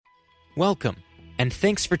Welcome, and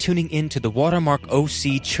thanks for tuning in to the Watermark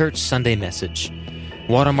OC Church Sunday Message.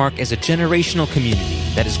 Watermark is a generational community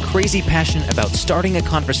that is crazy passionate about starting a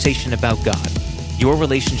conversation about God, your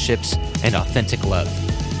relationships, and authentic love.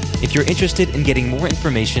 If you're interested in getting more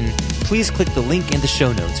information, please click the link in the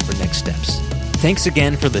show notes for next steps. Thanks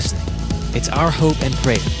again for listening. It's our hope and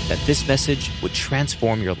prayer that this message would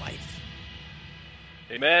transform your life.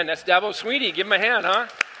 Amen. That's Dabo Swinney. Give him a hand, huh?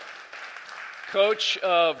 Coach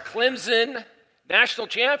of Clemson, national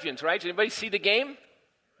champions, right? Did anybody see the game?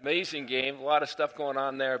 Amazing game. A lot of stuff going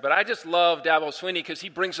on there. But I just love Dabo Swinney because he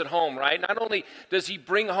brings it home, right? Not only does he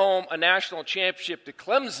bring home a national championship to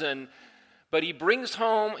Clemson, but he brings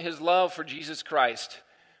home his love for Jesus Christ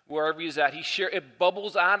wherever he's at. It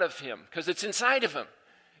bubbles out of him because it's inside of him.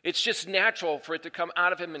 It's just natural for it to come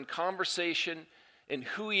out of him in conversation, in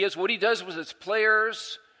who he is, what he does with his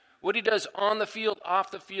players, what he does on the field,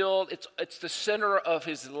 off the field. It's the center of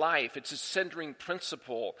his life. It's his centering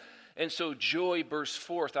principle. And so joy bursts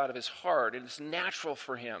forth out of his heart, and it's natural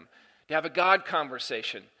for him to have a God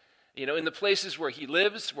conversation, in the places where he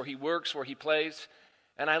lives, where he works, where he plays.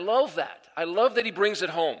 And I love that. I love that he brings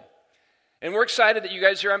it home. And we're excited that you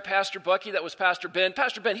guys are here. I'm Pastor Bucky. That was Pastor Ben.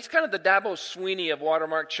 Pastor Ben, he's kind of the Dabo Swinney of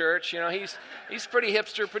Watermark Church. He's pretty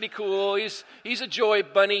hipster, pretty cool. He's a joy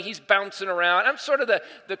bunny. He's bouncing around. I'm sort of the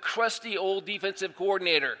crusty old defensive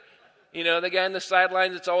coordinator. The guy on the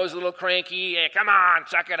sidelines that's always a little cranky. Hey, come on,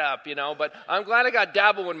 suck it up, But I'm glad I got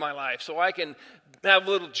Dabo in my life so I can have a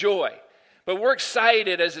little joy. But we're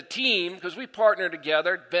excited as a team because we partner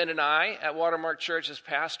together, Ben and I, at Watermark Church as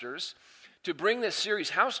pastors, to bring this series,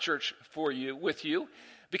 House Church, with you,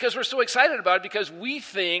 because we're so excited about it, because we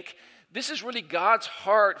think this is really God's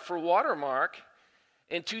heart for Watermark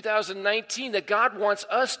in 2019, that God wants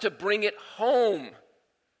us to bring it home.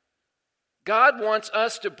 God wants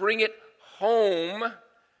us to bring it home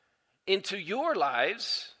into your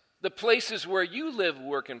lives, the places where you live,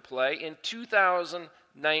 work, and play in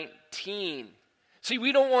 2019. See,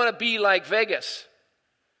 we don't want to be like Vegas,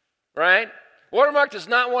 right? Watermark does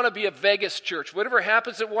not want to be a Vegas church. Whatever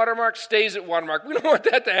happens at Watermark stays at Watermark. We don't want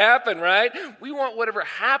that to happen, right? We want whatever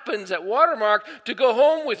happens at Watermark to go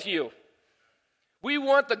home with you. We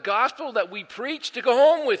want the gospel that we preach to go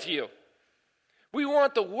home with you. We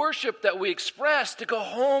want the worship that we express to go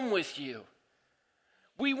home with you.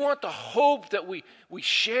 We want the hope that we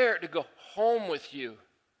share to go home with you.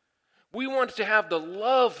 We want to have the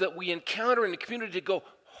love that we encounter in the community to go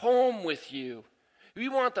home with you. We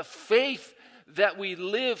want the faith that we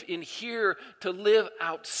live in here to live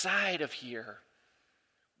outside of here.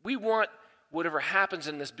 We want whatever happens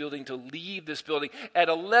in this building to leave this building. At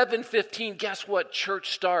 11:15, guess what?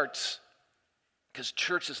 Church starts. Because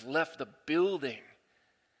church has left the building.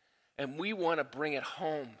 And we want to bring it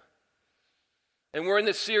home. And we're in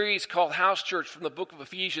this series called House Church from the book of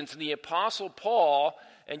Ephesians. And the Apostle Paul,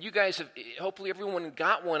 and you guys have, hopefully everyone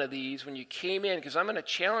got one of these when you came in, because I'm going to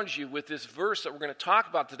challenge you with this verse that we're going to talk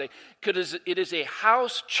about today, because it is a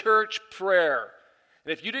house church prayer.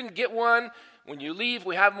 And if you didn't get one, when you leave,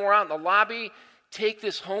 we have more out in the lobby. Take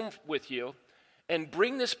this home with you and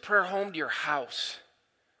bring this prayer home to your house,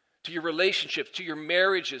 to your relationships, to your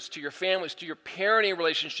marriages, to your families, to your parenting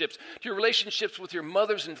relationships, to your relationships with your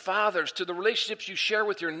mothers and fathers, to the relationships you share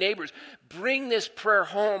with your neighbors. Bring this prayer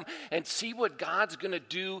home and see what God's going to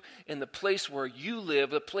do in the place where you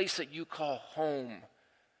live, the place that you call home.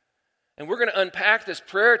 And we're going to unpack this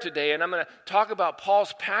prayer today, and I'm going to talk about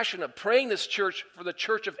Paul's passion of praying this church for the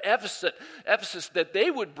church of Ephesus, that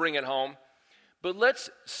they would bring it home. But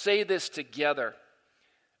let's say this together.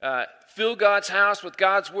 Fill God's house with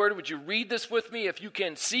God's word. Would you read this with me if you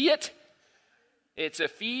can see it? It's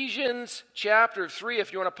Ephesians chapter 3,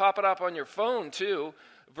 if you want to pop it up on your phone too,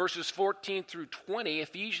 verses 14 through 20.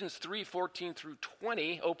 Ephesians 3, 14 through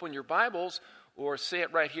 20. Open your Bibles or say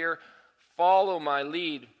it right here. Follow my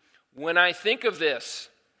lead. When I think of this,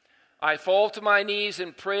 I fall to my knees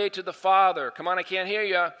and pray to the Father. Come on, I can't hear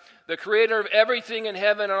you. The creator of everything in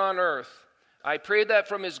heaven and on earth. I pray that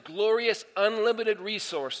from his glorious, unlimited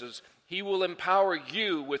resources, he will empower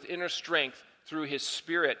you with inner strength through his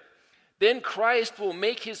Spirit. Then Christ will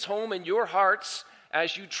make his home in your hearts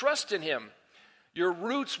as you trust in him. Your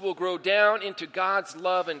roots will grow down into God's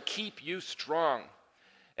love and keep you strong.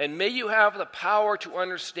 And may you have the power to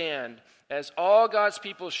understand, as all God's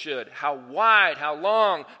people should, how wide, how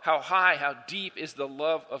long, how high, how deep is the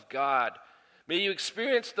love of God. May you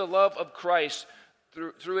experience the love of Christ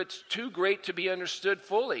through it's too great to be understood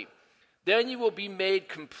fully. Then you will be made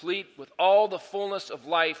complete with all the fullness of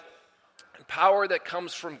life and power that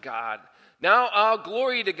comes from God. Now all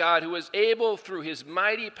glory to God, who is able through his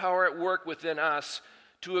mighty power at work within us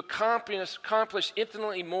to accomplish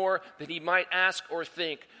infinitely more than he might ask or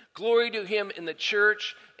think. Glory to him in the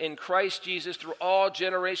church, in Christ Jesus, through all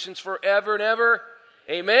generations, forever and ever.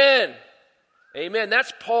 Amen. Amen.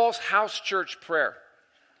 That's Paul's house church prayer.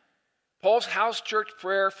 Paul's house church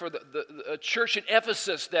prayer for the church in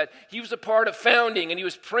Ephesus that he was a part of founding, and he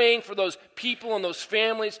was praying for those people and those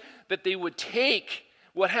families that they would take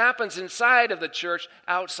what happens inside of the church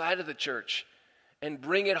outside of the church and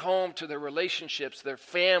bring it home to their relationships, their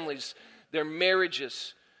families, their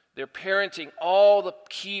marriages, their parenting, all the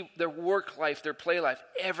key, their work life, their play life,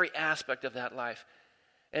 every aspect of that life.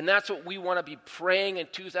 And that's what we want to be praying in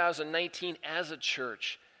 2019 as a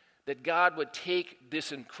church, that God would take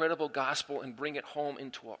this incredible gospel and bring it home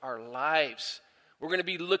into our lives. We're going to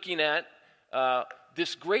be looking at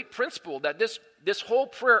this great principle, that this whole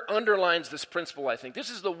prayer underlines this principle, I think. This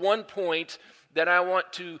is the one point that I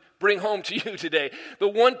want to bring home to you today. The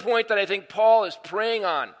one point that I think Paul is praying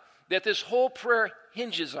on, that this whole prayer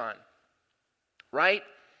hinges on, right?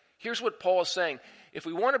 Here's what Paul is saying. If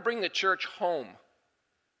we want to bring the church home,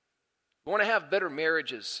 we want to have better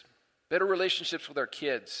marriages, better relationships with our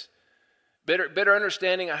kids, better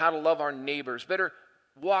understanding of how to love our neighbors, better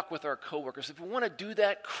walk with our coworkers. If we want to do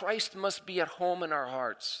that, Christ must be at home in our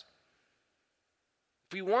hearts.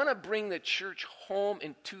 If we want to bring the church home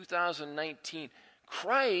in 2019,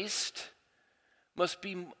 Christ must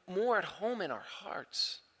be more at home in our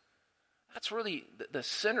hearts. That's really the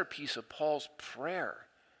centerpiece of Paul's prayer.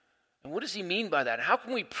 And what does he mean by that? How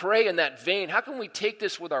can we pray in that vein? How can we take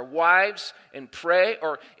this with our wives and pray?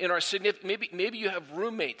 Or in our significant, maybe you have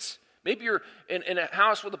roommates. Maybe you're in a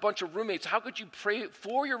house with a bunch of roommates. How could you pray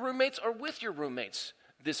for your roommates or with your roommates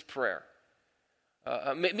this prayer?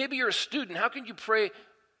 Maybe you're a student. How can you pray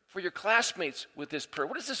for your classmates with this prayer?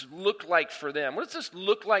 What does this look like for them? What does this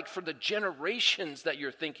look like for the generations that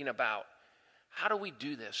you're thinking about? How do we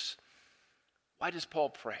do this? Why does Paul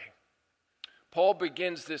pray? Paul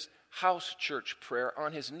begins this house church prayer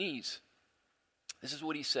on his knees. This is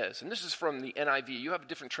what he says, and this is from the NIV. You have a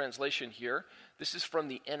different translation here. This is from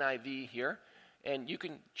the NIV here, and you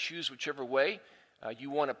can choose whichever way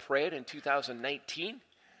you want to pray it in 2019.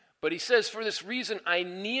 But he says, for this reason, I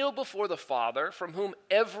kneel before the Father, from whom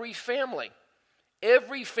every family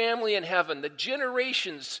in heaven, the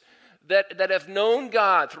generations that have known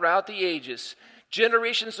God throughout the ages,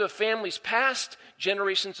 generations of families past,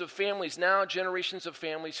 generations of families now, generations of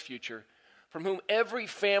families future, from whom every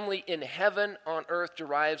family in heaven on earth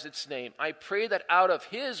derives its name. I pray that out of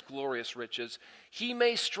his glorious riches he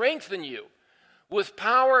may strengthen you with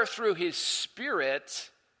power through his Spirit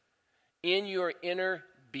in your inner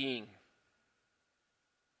being.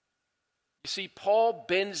 You see, Paul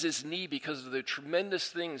bends his knee because of the tremendous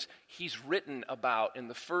things he's written about in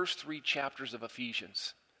the first 3 chapters of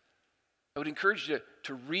Ephesians. I would encourage you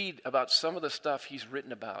to read about some of the stuff he's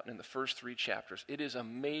written about in the first 3 chapters. It is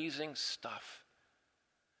amazing stuff.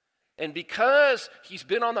 And because he's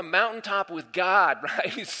been on the mountaintop with God, right?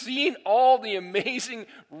 He's seen all the amazing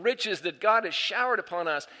riches that God has showered upon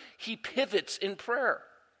us. He pivots in prayer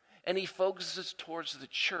and he focuses towards the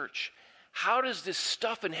church. How does this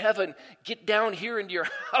stuff in heaven get down here into your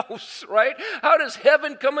house, right? How does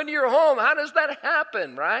heaven come into your home? How does that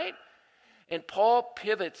happen, right? And Paul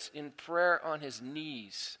pivots in prayer on his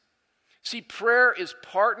knees. See, prayer is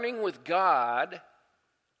partnering with God.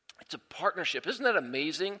 It's a partnership. Isn't that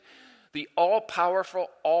amazing? The all-powerful,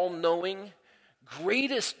 all-knowing,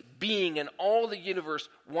 greatest being in all the universe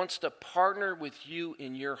wants to partner with you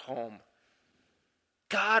in your home.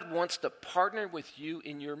 God wants to partner with you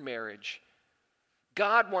in your marriage.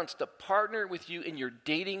 God wants to partner with you in your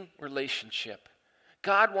dating relationship.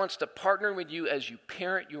 God wants to partner with you as you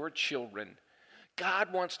parent your children.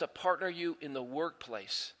 God wants to partner you in the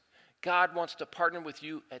workplace. God wants to partner with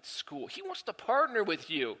you at school. He wants to partner with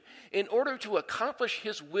you in order to accomplish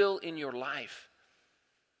his will in your life.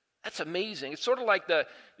 That's amazing. It's sort of like did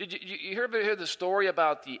you ever hear the story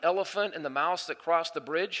about the elephant and the mouse that crossed the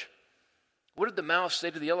bridge? What did the mouse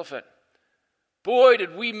say to the elephant? Boy,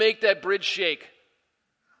 did we make that bridge shake.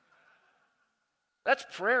 That's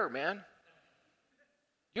prayer, man.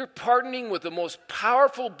 You're partnering with the most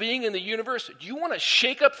powerful being in the universe. Do you want to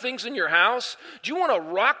shake up things in your house? Do you want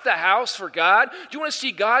to rock the house for God? Do you want to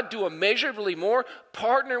see God do immeasurably more?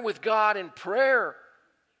 Partner with God in prayer.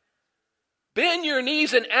 Bend your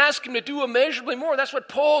knees and ask him to do immeasurably more. That's what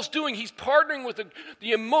Paul's doing. He's partnering with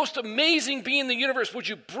the most amazing being in the universe. Would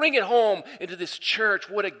you bring it home into this church?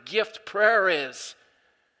 What a gift prayer is.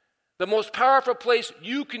 The most powerful place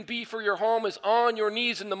you can be for your home is on your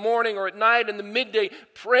knees in the morning or at night in the midday,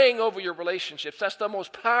 praying over your relationships. That's the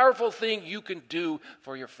most powerful thing you can do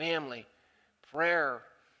for your family. Prayer.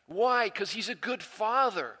 Why? Because he's a good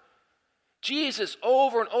father. Jesus,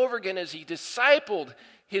 over and over again, as he discipled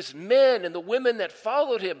his men and the women that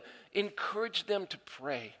followed him, encouraged them to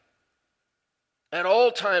pray. At all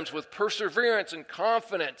times with perseverance and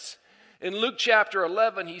confidence. In Luke chapter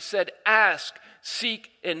 11, he said, ask, seek,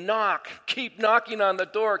 and knock. Keep knocking on the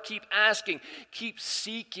door. Keep asking. Keep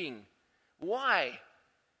seeking. Why?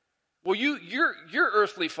 Well, you're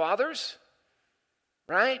earthly fathers,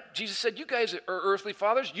 right? Jesus said, you guys are earthly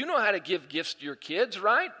fathers. You know how to give gifts to your kids,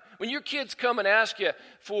 right? When your kids come and ask you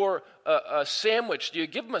for a sandwich, do you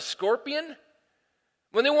give them a scorpion?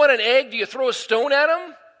 When they want an egg, do you throw a stone at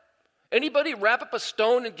them? Anybody wrap up a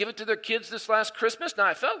stone and give it to their kids this last Christmas? Now,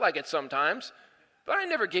 I felt like it sometimes, but I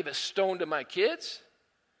never gave a stone to my kids,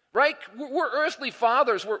 right? We're earthly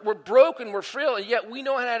fathers. We're broken, we're frail, and yet we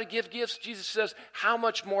know how to give gifts. Jesus says, how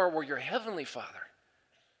much more will your heavenly Father,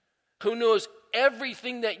 who knows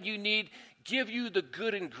everything that you need, give you the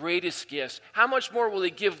good and greatest gifts? How much more will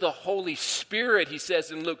he give the Holy Spirit, he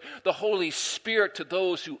says in Luke, the Holy Spirit to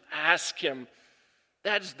those who ask him?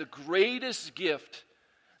 That is the greatest gift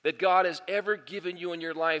that God has ever given you in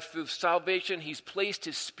your life. Through salvation, he's placed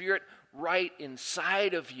his Spirit right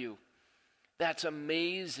inside of you. That's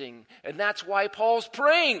amazing. And that's why Paul's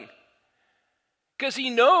praying. Because he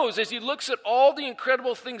knows, as he looks at all the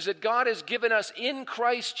incredible things that God has given us in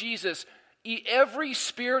Christ Jesus, every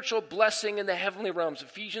spiritual blessing in the heavenly realms,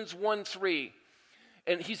 Ephesians 1:3,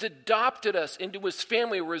 and he's adopted us into his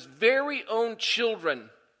family. We're his very own children,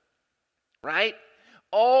 right?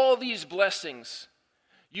 All these blessings.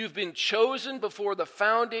 You've been chosen before the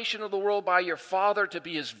foundation of the world by your Father to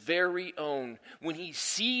be his very own. When he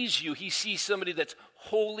sees you, he sees somebody that's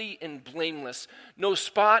holy and blameless. No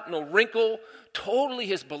spot, no wrinkle, totally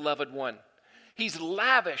his beloved one. He's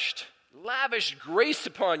lavished grace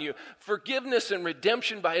upon you, forgiveness and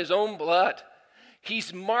redemption by his own blood.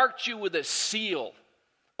 He's marked you with a seal,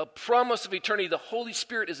 a promise of eternity. The Holy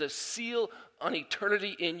Spirit is a seal on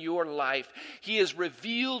eternity in your life. He has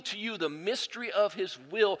revealed to you the mystery of his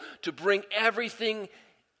will to bring everything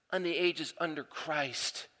on the ages under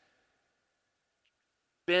Christ.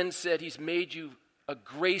 Ben said he's made you a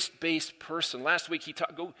grace-based person. Last week he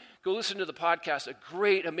taught, go listen to the podcast, a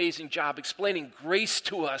great, amazing job explaining grace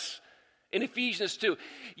to us. In Ephesians 2,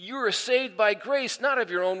 you are saved by grace, not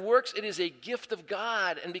of your own works. It is a gift of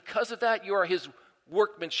God, and because of that, you are his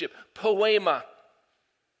workmanship, poema.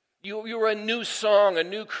 You are a new song, a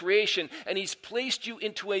new creation, and he's placed you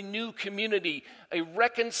into a new community, a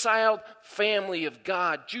reconciled family of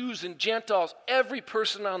God, Jews and Gentiles, every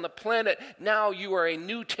person on the planet. Now you are a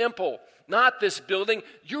new temple, not this building.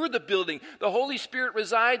 You're the building. The Holy Spirit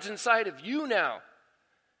resides inside of you now.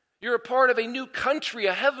 You're a part of a new country,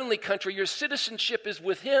 a heavenly country. Your citizenship is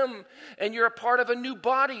with him, and you're a part of a new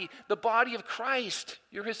body, the body of Christ.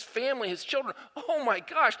 You're his family, his children. Oh my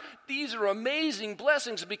gosh, these are amazing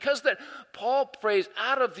blessings. Because that, Paul prays,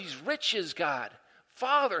 out of these riches, God,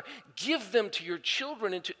 Father, give them to your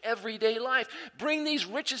children into everyday life. Bring these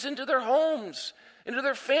riches into their homes, into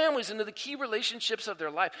their families, into the key relationships of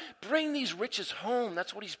their life. Bring these riches home.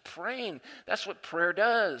 That's what he's praying. That's what prayer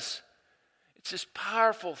does. It's this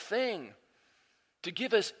powerful thing to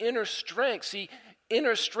give us inner strength. See,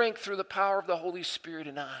 inner strength through the power of the Holy Spirit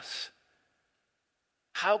in us.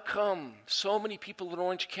 How come so many people in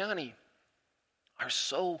Orange County are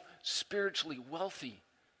so spiritually wealthy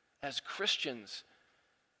as Christians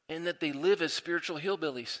and that they live as spiritual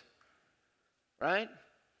hillbillies? Right?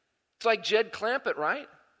 It's like Jed Clampett, right?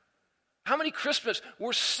 How many Christmas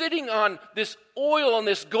we're sitting on this oil and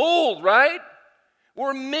this gold, right?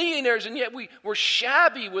 We're millionaires, and yet we're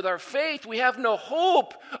shabby with our faith. We have no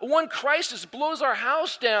hope. One crisis blows our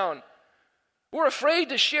house down. We're afraid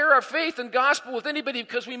to share our faith and gospel with anybody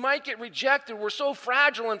because we might get rejected. We're so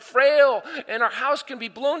fragile and frail, and our house can be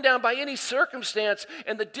blown down by any circumstance.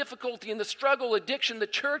 And the difficulty and the struggle, addiction, the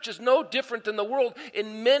church is no different than the world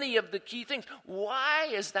in many of the key things. Why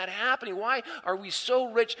is that happening? Why are we so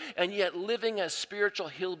rich and yet living as spiritual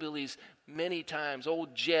hillbillies many times?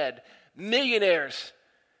 Old Jed. Millionaires.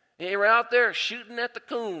 They were out there shooting at the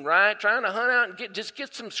coon, right? Trying to hunt out and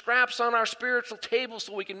get some scraps on our spiritual table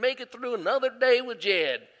so we can make it through another day with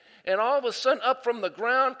Jed. And all of a sudden, up from the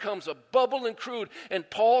ground comes a bubbling crude. And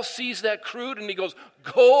Paul sees that crude and he goes,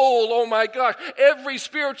 gold, oh my gosh, every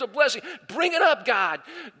spiritual blessing. Bring it up, God.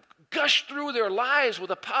 Gush through their lives with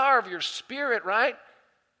the power of your Spirit, right?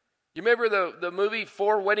 You remember the movie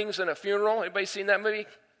 4 Weddings and a Funeral? Anybody seen that movie?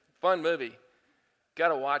 Fun movie. Got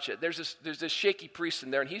to watch it. There's this shaky priest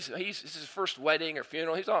in there, and this is his first wedding or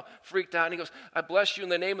funeral. He's all freaked out, and he goes, I bless you in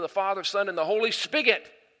the name of the Father, Son, and the Holy Spigot.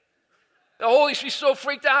 He's so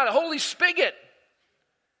freaked out, a holy spigot.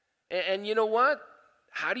 And you know what?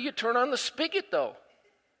 How do you turn on the spigot, though?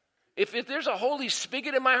 If there's a holy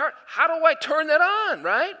spigot in my heart, how do I turn that on,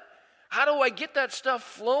 right? How do I get that stuff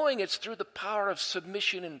flowing? It's through the power of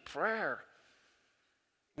submission and prayer.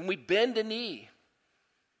 When we bend a knee,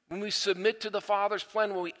 when we submit to the Father's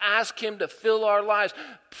plan, when we ask Him to fill our lives,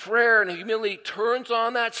 prayer and humility turns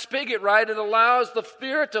on that spigot, right? It allows the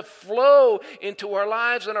Spirit to flow into our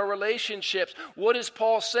lives and our relationships. What is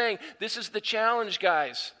Paul saying? This is the challenge,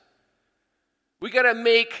 guys. We got to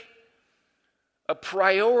make a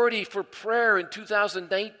priority for prayer in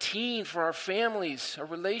 2019 for our families, our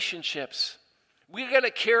relationships. We got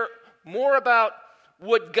to care more about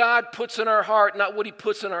what God puts in our heart, not what He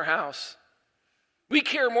puts in our house. We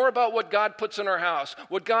care more about what God puts in our house,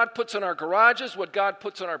 what God puts in our garages, what God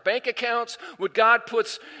puts in our bank accounts, what God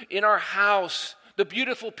puts in our house, the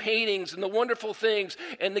beautiful paintings and the wonderful things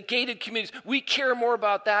and the gated communities. We care more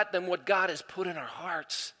about that than what God has put in our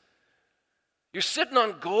hearts. You're sitting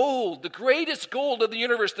on gold, the greatest gold of the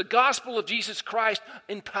universe, the gospel of Jesus Christ.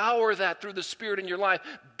 Empower that through the Spirit in your life.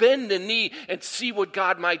 Bend the knee and see what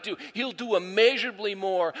God might do. He'll do immeasurably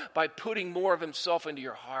more by putting more of Himself into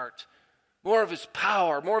your heart. More of His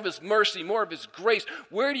power, more of His mercy, more of His grace.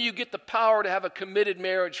 Where do you get the power to have a committed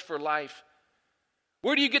marriage for life?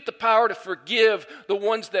 Where do you get the power to forgive the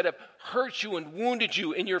ones that have hurt you and wounded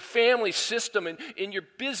you in your family system and in your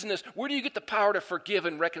business? Where do you get the power to forgive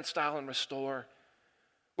and reconcile and restore?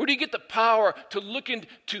 Where do you get the power to look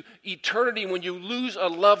into eternity when you lose a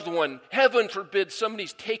loved one? Heaven forbid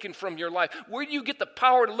somebody's taken from your life. Where do you get the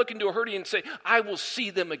power to look into a hurting and say, I will see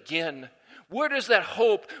them again? Where does that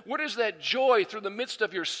hope, where does that joy through the midst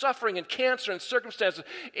of your suffering and cancer and circumstances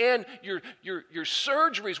and your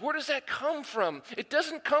surgeries, where does that come from? It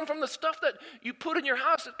doesn't come from the stuff that you put in your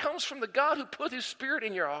house. It comes from the God who put His Spirit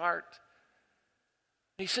in your heart.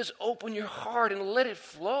 And He says, open your heart and let it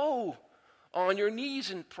flow on your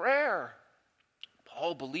knees in prayer.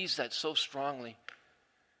 Paul believes that so strongly.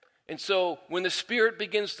 And so when the Spirit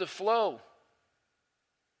begins to flow,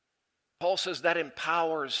 Paul says that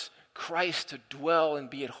empowers Christ to dwell and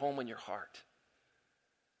be at home in your heart.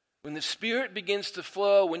 When the Spirit begins to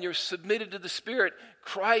flow, when you're submitted to the Spirit,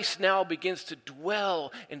 Christ now begins to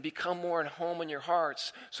dwell and become more at home in your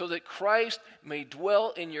hearts, so that Christ may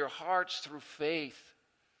dwell in your hearts through faith.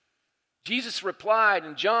 Jesus replied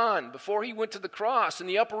in John, before He went to the cross, in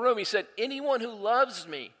the upper room, He said, anyone who loves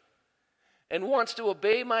me and wants to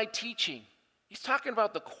obey my teaching. He's talking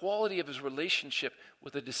about the quality of His relationship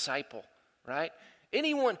with a disciple, right?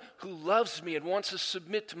 Anyone who loves me and wants to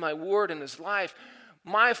submit to my word in his life,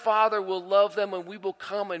 my Father will love them and we will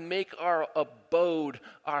come and make our abode,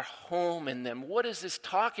 our home in them. What is this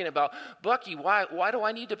talking about? Bucky, why do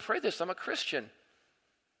I need to pray this? I'm a Christian.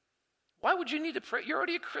 Why would you need to pray? You're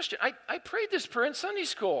already a Christian. I prayed this prayer in Sunday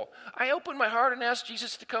school. I opened my heart and asked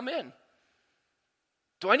Jesus to come in.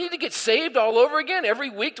 Do I need to get saved all over again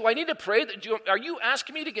every week? Do I need to pray? Are you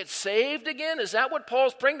asking me to get saved again? Is that what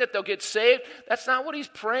Paul's praying, that they'll get saved? That's not what he's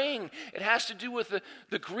praying. It has to do with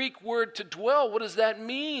the Greek word to dwell. What does that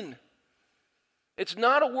mean? It's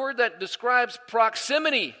not a word that describes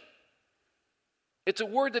proximity. It's a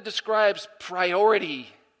word that describes priority.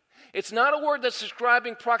 It's not a word that's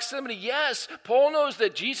describing proximity. Yes, Paul knows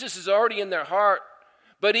that Jesus is already in their heart,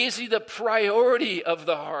 but is He the priority of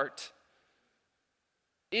the heart?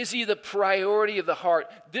 Is He the priority of the heart?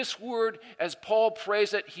 This word, as Paul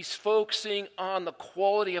prays it, he's focusing on the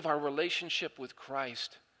quality of our relationship with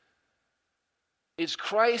Christ. Is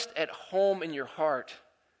Christ at home in your heart?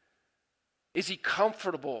 Is He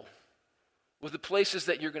comfortable with the places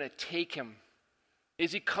that you're going to take Him?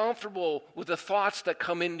 Is He comfortable with the thoughts that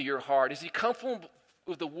come into your heart? Is He comfortable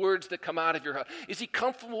with the words that come out of your heart? Is He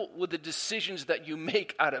comfortable with the decisions that you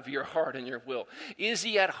make out of your heart and your will? Is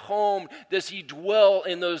He at home? Does He dwell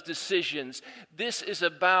in those decisions? This is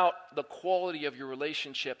about the quality of your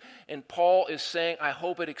relationship. And Paul is saying, I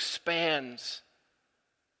hope it expands.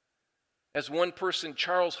 As one person,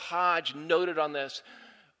 Charles Hodge, noted on this,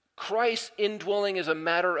 Christ's indwelling is a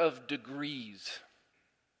matter of degrees.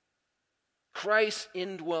 Christ's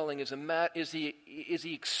indwelling is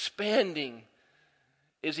He expanding?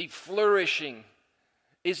 Is He flourishing?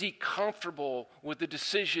 Is He comfortable with the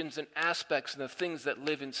decisions and aspects and the things that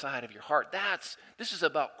live inside of your heart? This is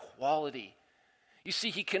about quality. You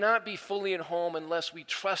see, He cannot be fully at home unless we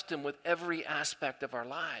trust Him with every aspect of our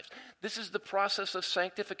lives. This is the process of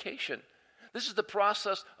sanctification. This is the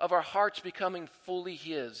process of our hearts becoming fully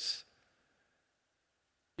His.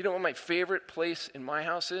 You know what my favorite place in my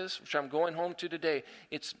house is, which I'm going home to today?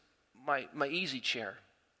 It's my easy chair.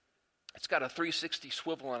 It's got a 360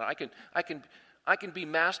 swivel on it. I can be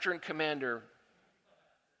master and commander.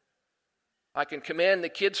 I can command the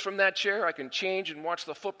kids from that chair. I can change and watch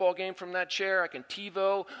the football game from that chair. I can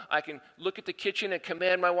TiVo. I can look at the kitchen and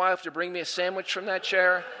command my wife to bring me a sandwich from that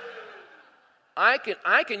chair. I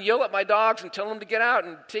can yell at my dogs and tell them to get out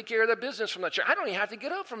and take care of their business from that chair. I don't even have to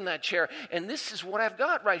get up from that chair. And this is what I've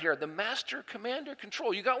got right here, the master commander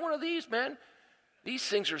control. You got one of these, man. These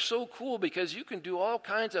things are so cool because you can do all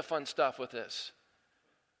kinds of fun stuff with this.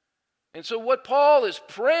 And so what Paul is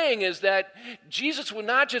praying is that Jesus would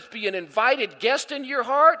not just be an invited guest in your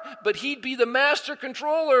heart, but he'd be the master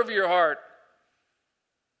controller of your heart.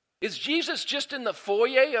 Is Jesus just in the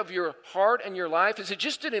foyer of your heart and your life? Is it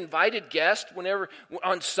just an invited guest whenever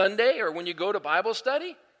on Sunday or when you go to Bible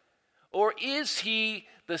study? Or is he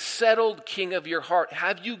the settled king of your heart?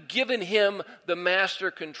 Have you given him the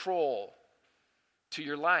master control to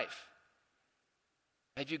your life?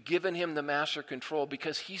 Have you given him the master control?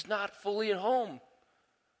 Because he's not fully at home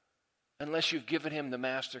unless you've given him the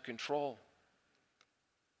master control.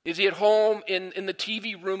 Is he at home in the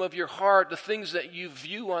TV room of your heart, the things that you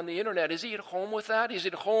view on the internet? Is he at home with that? Is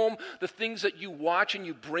it at home the things that you watch and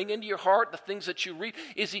you bring into your heart, the things that you read?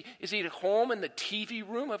 Is he at home in the TV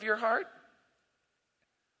room of your heart?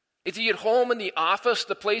 Is he at home in the office,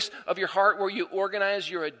 the place of your heart where you organize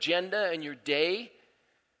your agenda and your day?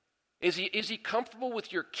 Is he comfortable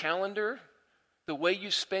with your calendar, the way you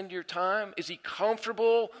spend your time? Is he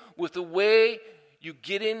comfortable with the way you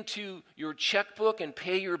get into your checkbook and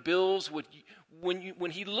pay your bills?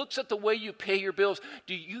 When he looks at the way you pay your bills,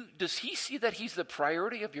 does he see that he's the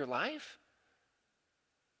priority of your life?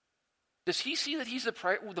 Does he see that he's the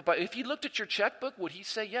priority? If he looked at your checkbook, would he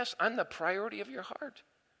say, yes, I'm the priority of your heart?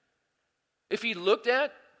 If he looked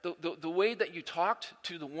at the way that you talked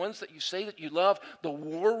to the ones that you say that you love, the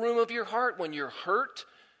war room of your heart when you're hurt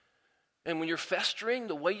and when you're festering,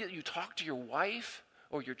 the way that you talk to your wife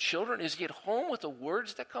or your children, is he at home with the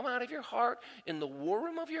words that come out of your heart in the war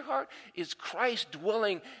room of your heart? Is Christ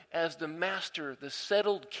dwelling as the master, the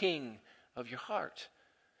settled king of your heart?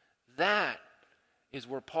 That is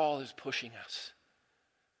where Paul is pushing us.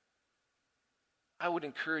 I would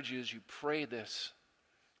encourage you as you pray this,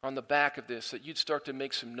 on the back of this, that you'd start to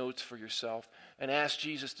make some notes for yourself and ask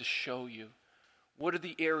Jesus to show you what are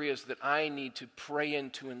the areas that I need to pray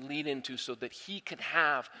into and lean into so that he can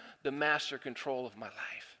have the master control of my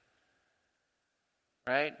life.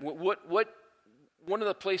 Right? One of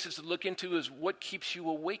the places to look into is what keeps you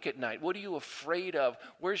awake at night. What are you afraid of?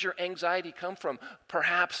 Where's your anxiety come from?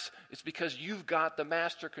 Perhaps it's because you've got the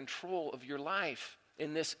master control of your life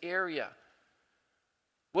in this area.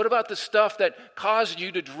 What about the stuff that causes you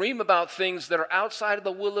to dream about things that are outside of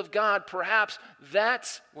the will of God? Perhaps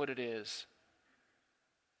that's what it is.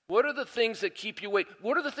 What are the things that keep you awake?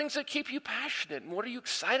 What are the things that keep you passionate? And what are you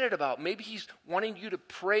excited about? Maybe he's wanting you to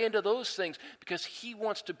pray into those things because he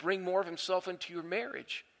wants to bring more of himself into your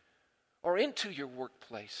marriage or into your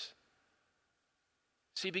workplace.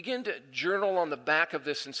 See, begin to journal on the back of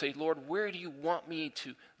this and say, Lord, where do you want me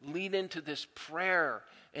to lean into this prayer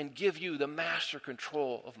and give you the master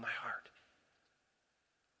control of my heart?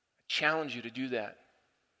 I challenge you to do that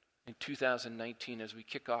in 2019 as we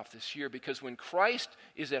kick off this year, because when Christ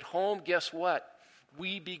is at home, guess what?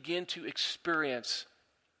 We begin to experience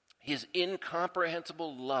his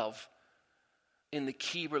incomprehensible love in the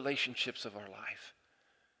key relationships of our life.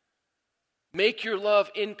 Make your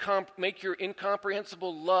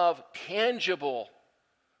incomprehensible love tangible,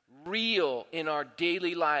 real in our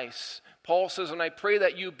daily lives. Paul says, and I pray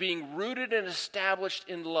that you, being rooted and established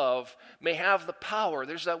in love, may have the power,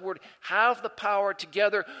 there's that word, have the power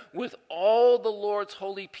together with all the Lord's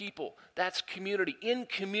holy people. That's community. In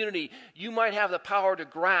community, you might have the power to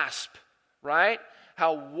grasp, right?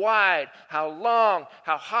 How wide, how long,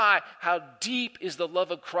 how high, how deep is the love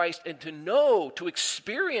of Christ, and to know, to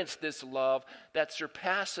experience this love that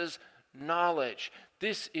surpasses knowledge.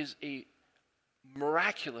 This is a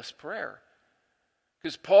miraculous prayer.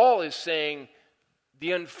 Because Paul is saying,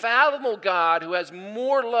 the unfathomable God who has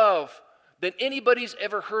more love than anybody's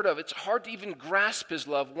ever heard of, it's hard to even grasp his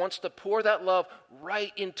love, wants to pour that love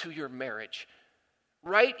right into your marriage,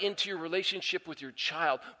 right into your relationship with your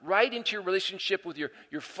child, right into your relationship with your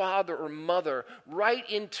father or mother, right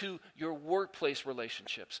into your workplace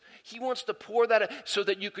relationships. He wants to pour that so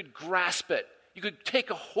that you could grasp it. You could take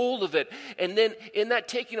a hold of it, and then in that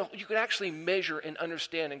taking, you could actually measure and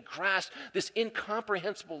understand and grasp this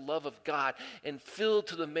incomprehensible love of God and fill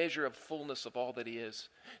to the measure of fullness of all that he is.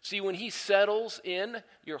 See, when he settles in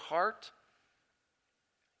your heart,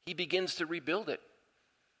 he begins to rebuild it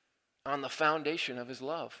on the foundation of his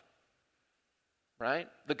love, right?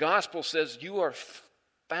 The gospel says you are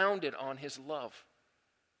founded on his love.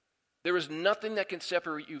 There is nothing that can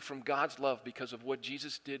separate you from God's love because of what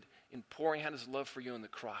Jesus did in pouring out his love for you on the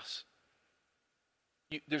cross.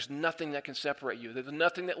 There's nothing that can separate you. There's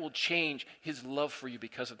nothing that will change his love for you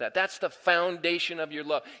because of that. That's the foundation of your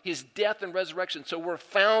love, his death and resurrection. So we're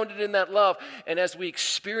founded in that love. And as we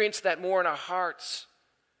experience that more in our hearts,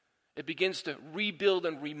 it begins to rebuild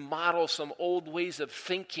and remodel some old ways of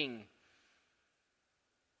thinking.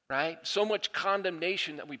 Right? So much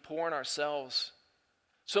condemnation that we pour on ourselves.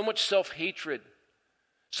 So much self-hatred.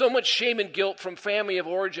 So much shame and guilt from family of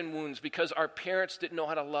origin wounds because our parents didn't know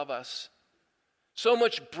how to love us. So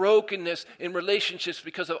much brokenness in relationships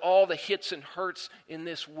because of all the hits and hurts in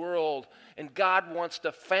this world. And God wants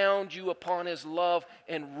to found you upon his love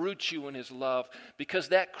and root you in his love. Because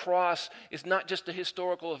that cross is not just a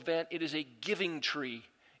historical event, it is a giving tree.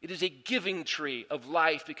 It is a giving tree of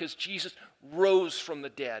life because Jesus rose from the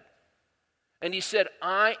dead. And he said,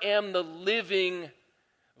 I am the living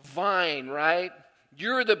vine, right?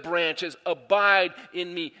 You're the branches. Abide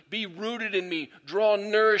in me. Be rooted in me. Draw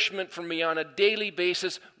nourishment from me on a daily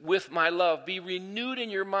basis with my love. Be renewed in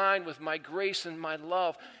your mind with my grace and my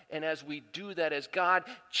love. And as we do that, as God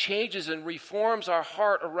changes and reforms our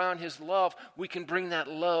heart around his love, we can bring that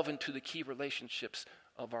love into the key relationships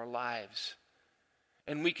of our lives.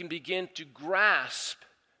 And we can begin to grasp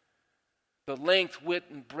the length, width,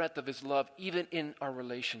 and breadth of his love, even in our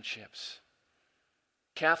relationships.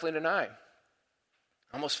 Kathleen and I,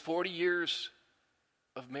 almost 40 years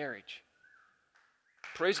of marriage.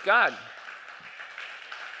 Praise God.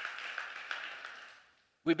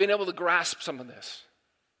 We've been able to grasp some of this.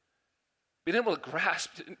 Been able to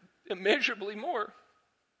grasp immeasurably more.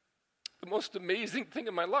 The most amazing thing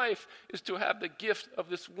in my life is to have the gift of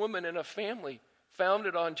this woman and a family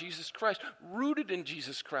founded on Jesus Christ, rooted in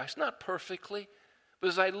Jesus Christ, not perfectly. But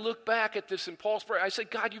as I look back at this in Paul's prayer, I say,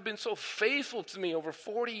 God, you've been so faithful to me over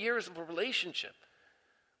 40 years of a relationship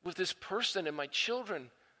with this person and my children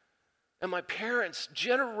and my parents.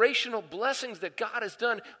 Generational blessings that God has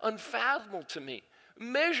done, unfathomable to me,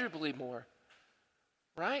 immeasurably more.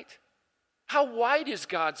 Right? How wide is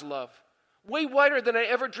God's love? Way wider than I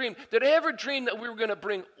ever dreamed. Did I ever dream that we were going to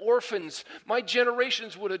bring orphans? My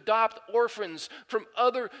generations would adopt orphans from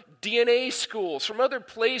other DNA schools, from other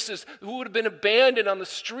places who would have been abandoned on the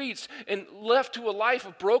streets and left to a life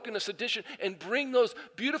of brokenness, addiction, and bring those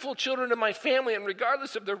beautiful children to my family. And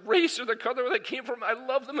regardless of their race or the color they came from, I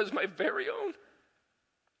love them as my very own.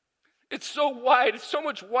 It's so wide. It's so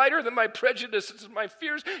much wider than my prejudices and my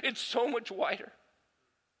fears. It's so much wider.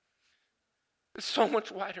 It's so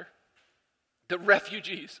much wider. The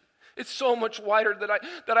refugees. It's so much wider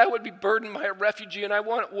that I would be burdened by a refugee and I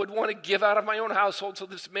would want to give out of my own household so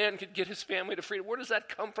this man could get his family to freedom. Where does that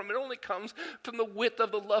come from? It only comes from the width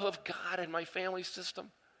of the love of God in my family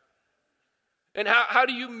system. And how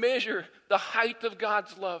do you measure the height of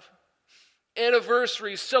God's love?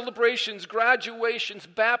 Anniversaries, celebrations, graduations,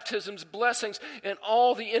 baptisms, blessings, and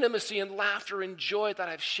all the intimacy and laughter and joy that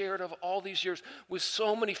I've shared of all these years with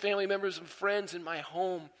so many family members and friends in my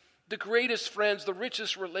home. The greatest friends, the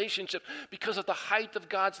richest relationship. Because of the height of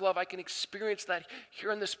God's love, I can experience that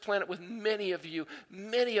here on this planet with many of you,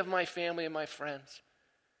 many of my family and my friends.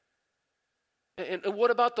 And what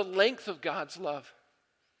about the length of God's love?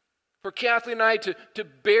 For Kathleen and I to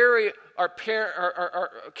bury our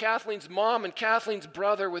Kathleen's mom and Kathleen's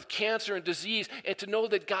brother with cancer and disease, and to know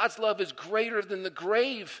that God's love is greater than the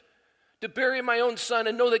grave. To bury my own son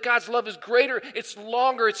and know that God's love is greater, it's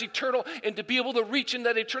longer, it's eternal, and to be able to reach in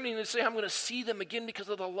that eternity and say, I'm going to see them again because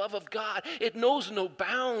of the love of God. It knows no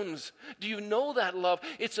bounds. Do you know that love?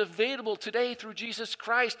 It's available today through Jesus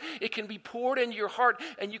Christ. It can be poured into your heart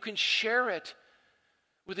and you can share it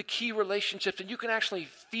with the key relationships, and you can actually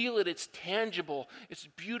feel it. It's tangible, it's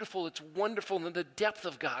beautiful, it's wonderful, and the depth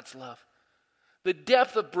of God's love. The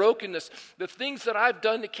depth of brokenness, the things that I've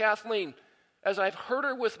done to Kathleen, as I've hurt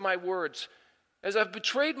her with my words, as I've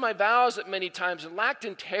betrayed my vows at many times and lacked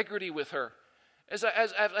integrity with her, as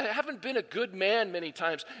I haven't been a good man many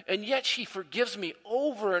times, and yet she forgives me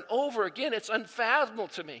over and over again. It's unfathomable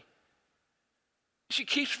to me. She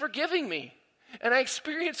keeps forgiving me. And I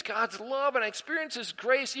experience God's love and I experience his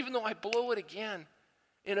grace even though I blow it again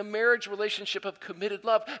in a marriage relationship of committed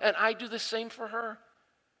love. And I do the same for her.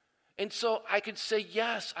 And so I could say,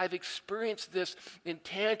 yes, I've experienced this in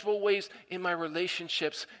tangible ways in my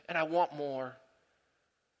relationships, and I want more.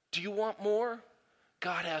 Do you want more?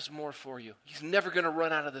 God has more for you. He's never going to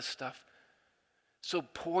run out of this stuff. So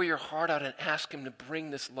pour your heart out and ask him to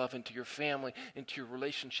bring this love into your family, into your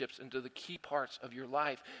relationships, into the key parts of your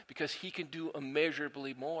life, because he can do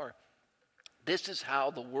immeasurably more. This is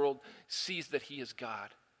how the world sees that he is God.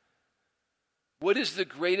 What is the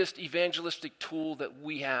greatest evangelistic tool that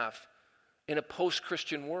we have in a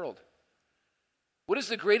post-Christian world? What is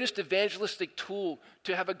the greatest evangelistic tool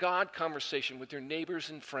to have a God conversation with your neighbors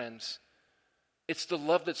and friends? It's the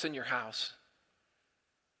love that's in your house.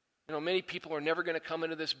 You know, many people are never going to come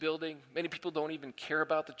into this building. Many people don't even care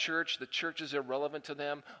about the church. The church is irrelevant to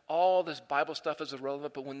them. All this Bible stuff is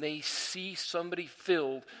irrelevant. But when they see somebody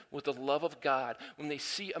filled with the love of God, when they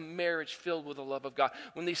see a marriage filled with the love of God,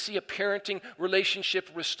 when they see a parenting relationship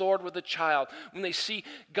restored with a child, when they see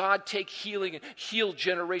God take healing and heal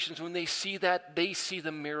generations, when they see that, they see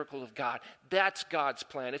the miracle of God. That's God's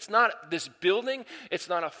plan. It's not this building. It's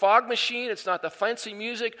not a fog machine. It's not the fancy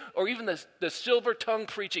music or even the silver tongue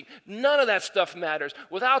preaching. None of that stuff matters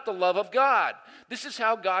without the love of God. This is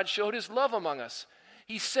how God showed his love among us.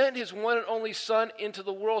 He sent his one and only Son into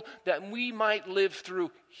the world that we might live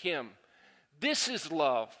through him. This is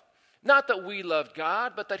love. Not that we loved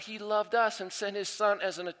God, but that he loved us and sent his Son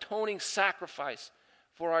as an atoning sacrifice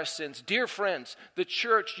for our sins. Dear friends, the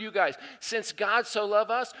church, you guys, since God so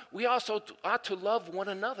loved us, we also ought to love one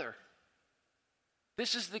another.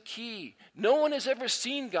 This is the key. No one has ever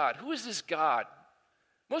seen God. Who is this God?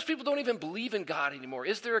 Most people don't even believe in God anymore.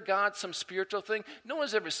 Is there a God, some spiritual thing? No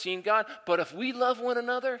one's ever seen God. But if we love one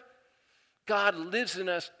another, God lives in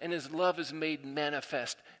us and his love is made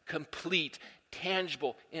manifest, complete,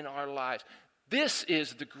 tangible in our lives. This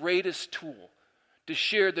is the greatest tool to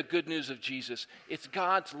share the good news of Jesus. It's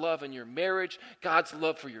God's love in your marriage, God's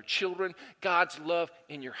love for your children, God's love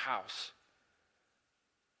in your house.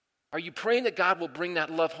 Are you praying that God will bring that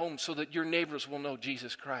love home so that your neighbors will know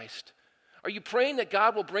Jesus Christ? Are you praying that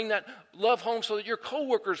God will bring that love home so that your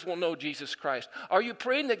coworkers will know Jesus Christ? Are you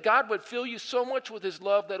praying that God would fill you so much with his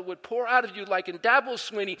love that it would pour out of you like in Dabo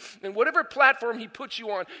Swinney, and whatever platform he puts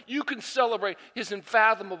you on, you can celebrate his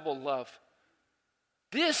unfathomable love?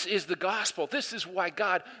 This is the gospel. This is why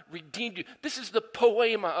God redeemed you. This is the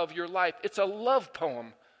poema of your life. It's a love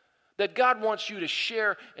poem that God wants you to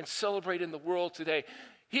share and celebrate in the world today.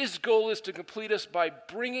 His goal is to complete us by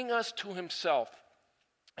bringing us to himself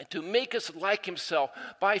and to make us like himself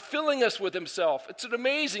by filling us with himself. It's an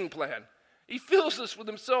amazing plan. He fills us with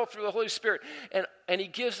himself through the Holy Spirit, and he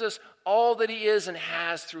gives us all that he is and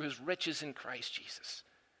has through his riches in Christ Jesus.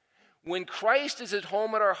 When Christ is at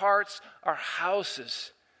home in our hearts, our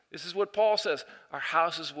houses, this is what Paul says, our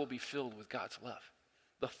houses will be filled with God's love.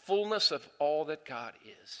 The fullness of all that God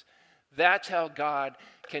is. That's how God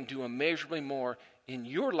can do immeasurably more in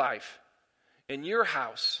your life, in your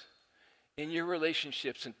house, in your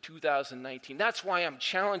relationships in 2019. That's why I'm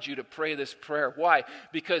challenging you to pray this prayer. Why?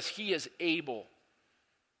 Because he is able.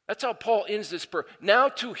 That's how Paul ends this prayer. Now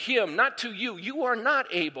to him, not to you. You are not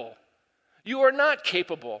able. You are not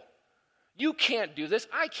capable. You can't do this.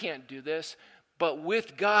 I can't do this. But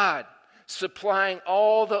with God supplying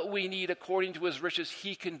all that we need according to his riches,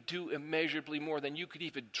 he can do immeasurably more than you could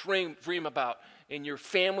even dream about in your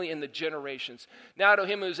family and the generations. Now to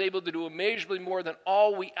him who is able to do immeasurably more than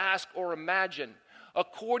all we ask or imagine,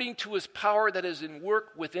 according to his power that is in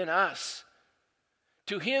work within us.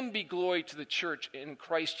 To him be glory to the church in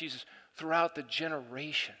Christ Jesus throughout the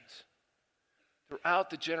generations. Throughout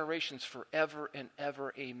the generations, forever and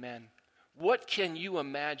ever. Amen. What can you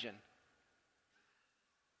imagine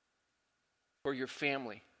for your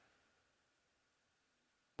family?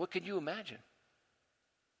 What can you imagine?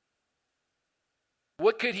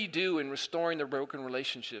 What could he do in restoring the broken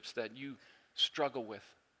relationships that you struggle with?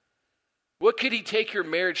 What could he take your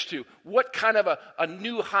marriage to? What kind of a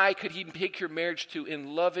new high could he take your marriage to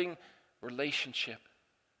in loving relationship?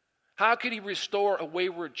 How could he restore a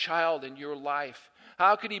wayward child in your life?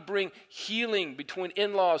 How could he bring healing between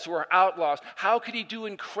in-laws who are outlaws? How could he do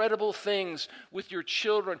incredible things with your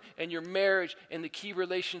children and your marriage and the key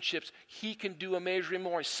relationships? He can do immeasurably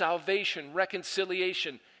more. Salvation,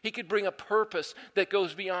 reconciliation. He could bring a purpose that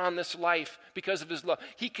goes beyond this life because of his love.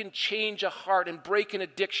 He can change a heart and break an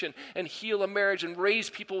addiction and heal a marriage and raise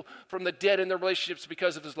people from the dead in their relationships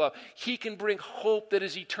because of his love. He can bring hope that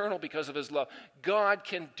is eternal because of his love. God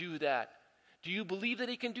can do that. Do you believe that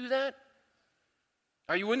he can do that?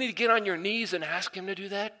 Are you willing to get on your knees and ask him to do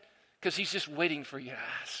that? Because he's just waiting for you to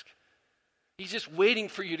ask. He's just waiting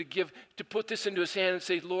for you to put this into his hand and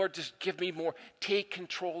say, Lord, just give me more. Take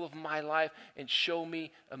control of my life and show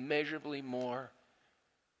me immeasurably more.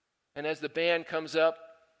 And as the band comes up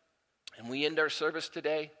and we end our service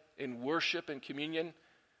today in worship and communion,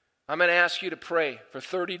 I'm going to ask you to pray for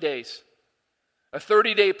 30 days. A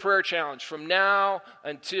 30-day prayer challenge from now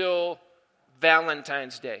until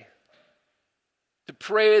Valentine's Day. To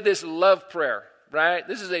pray this love prayer, right?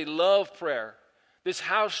 This is a love prayer. This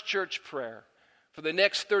house church prayer. for the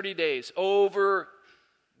next 30 days over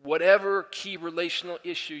whatever key relational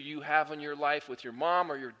issue you have in your life with your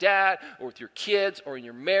mom or your dad or with your kids or in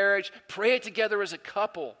your marriage. Pray it together as a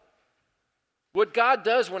couple. What God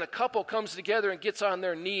does when a couple comes together and gets on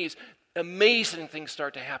their knees, amazing things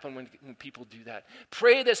start to happen when people do that.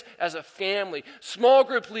 Pray this as a family. Small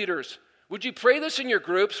group leaders, would you pray this in your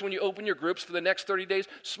groups when you open your groups for the next 30 days?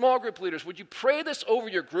 Small group leaders, would you pray this over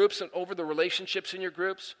your groups and over the relationships in your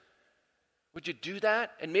groups? Would you do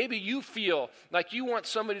that? And maybe you feel like you want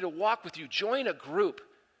somebody to walk with you. Join a group.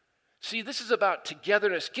 See, this is about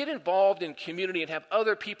togetherness. Get involved in community and have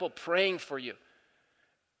other people praying for you.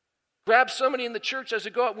 Grab somebody in the church as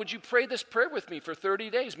you go out. Would you pray this prayer with me for 30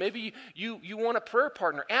 days? Maybe you want a prayer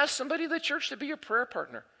partner. Ask somebody in the church to be your prayer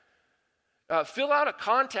partner. Fill out a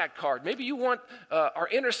contact card. Maybe you want our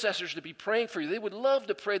intercessors to be praying for you. They would love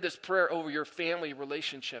to pray this prayer over your family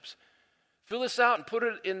relationships. Fill this out and put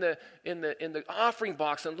it in the offering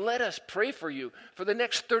box and let us pray for you for the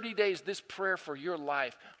next 30 days, this prayer for your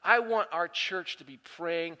life. I want our church to be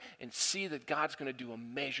praying and see that God's going to do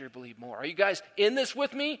immeasurably more. Are you guys in this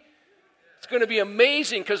with me? It's going to be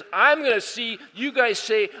amazing because I'm going to see you guys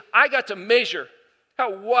say, I got to measure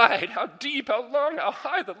how wide, how deep, how long, how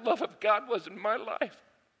high the love of God was in my life.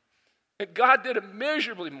 And God did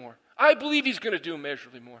immeasurably more. I believe he's going to do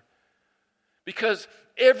immeasurably more. Because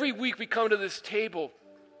every week we come to this table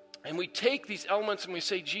and we take these elements and we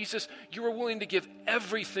say, Jesus, you were willing to give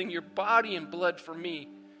everything, your body and blood for me,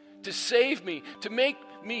 to save me, to make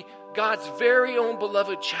me God's very own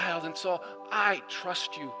beloved child. And so I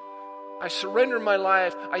trust you. I surrender my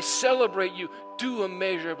life. I celebrate you. Do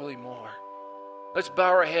immeasurably more. Let's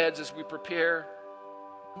bow our heads as we prepare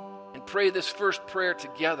and pray this first prayer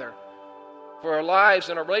together for our lives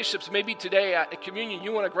and our relationships. Maybe today at communion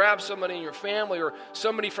you want to grab somebody in your family or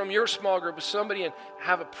somebody from your small group or somebody and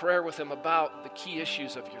have a prayer with them about the key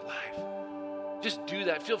issues of your life. Just do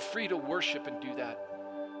that. Feel free to worship and do that.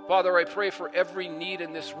 Father, I pray for every need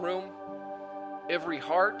in this room, every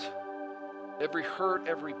heart, every hurt,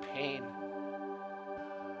 every pain.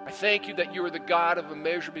 I thank you that you are the God of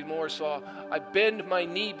immeasurably more. So I bend my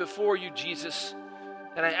knee before you, Jesus,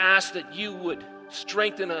 and I ask that you would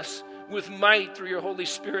strengthen us with might through your Holy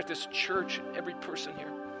Spirit, this church, and every person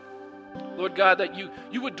here. Lord God, that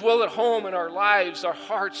you would dwell at home in our lives, our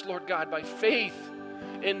hearts, Lord God, by faith.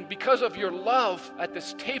 And because of your love at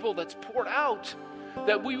this table that's poured out,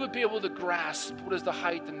 that we would be able to grasp what is the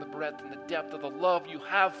height and the breadth and the depth of the love you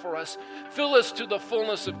have for us. Fill us to the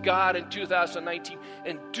fullness of God in 2019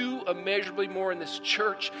 and do immeasurably more in this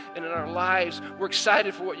church and in our lives. We're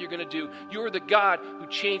excited for what you're going to do. You are the God who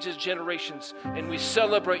changes generations, and we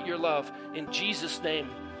celebrate your love. In Jesus' name,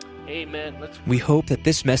 amen. We hope that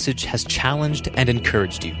this message has challenged and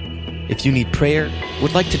encouraged you. If you need prayer,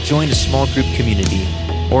 would like to join a small group community,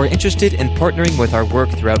 or are interested in partnering with our work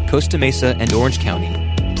throughout Costa Mesa and Orange County,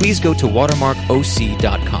 please go to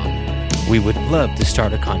watermarkoc.com. We would love to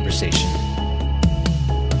start a conversation.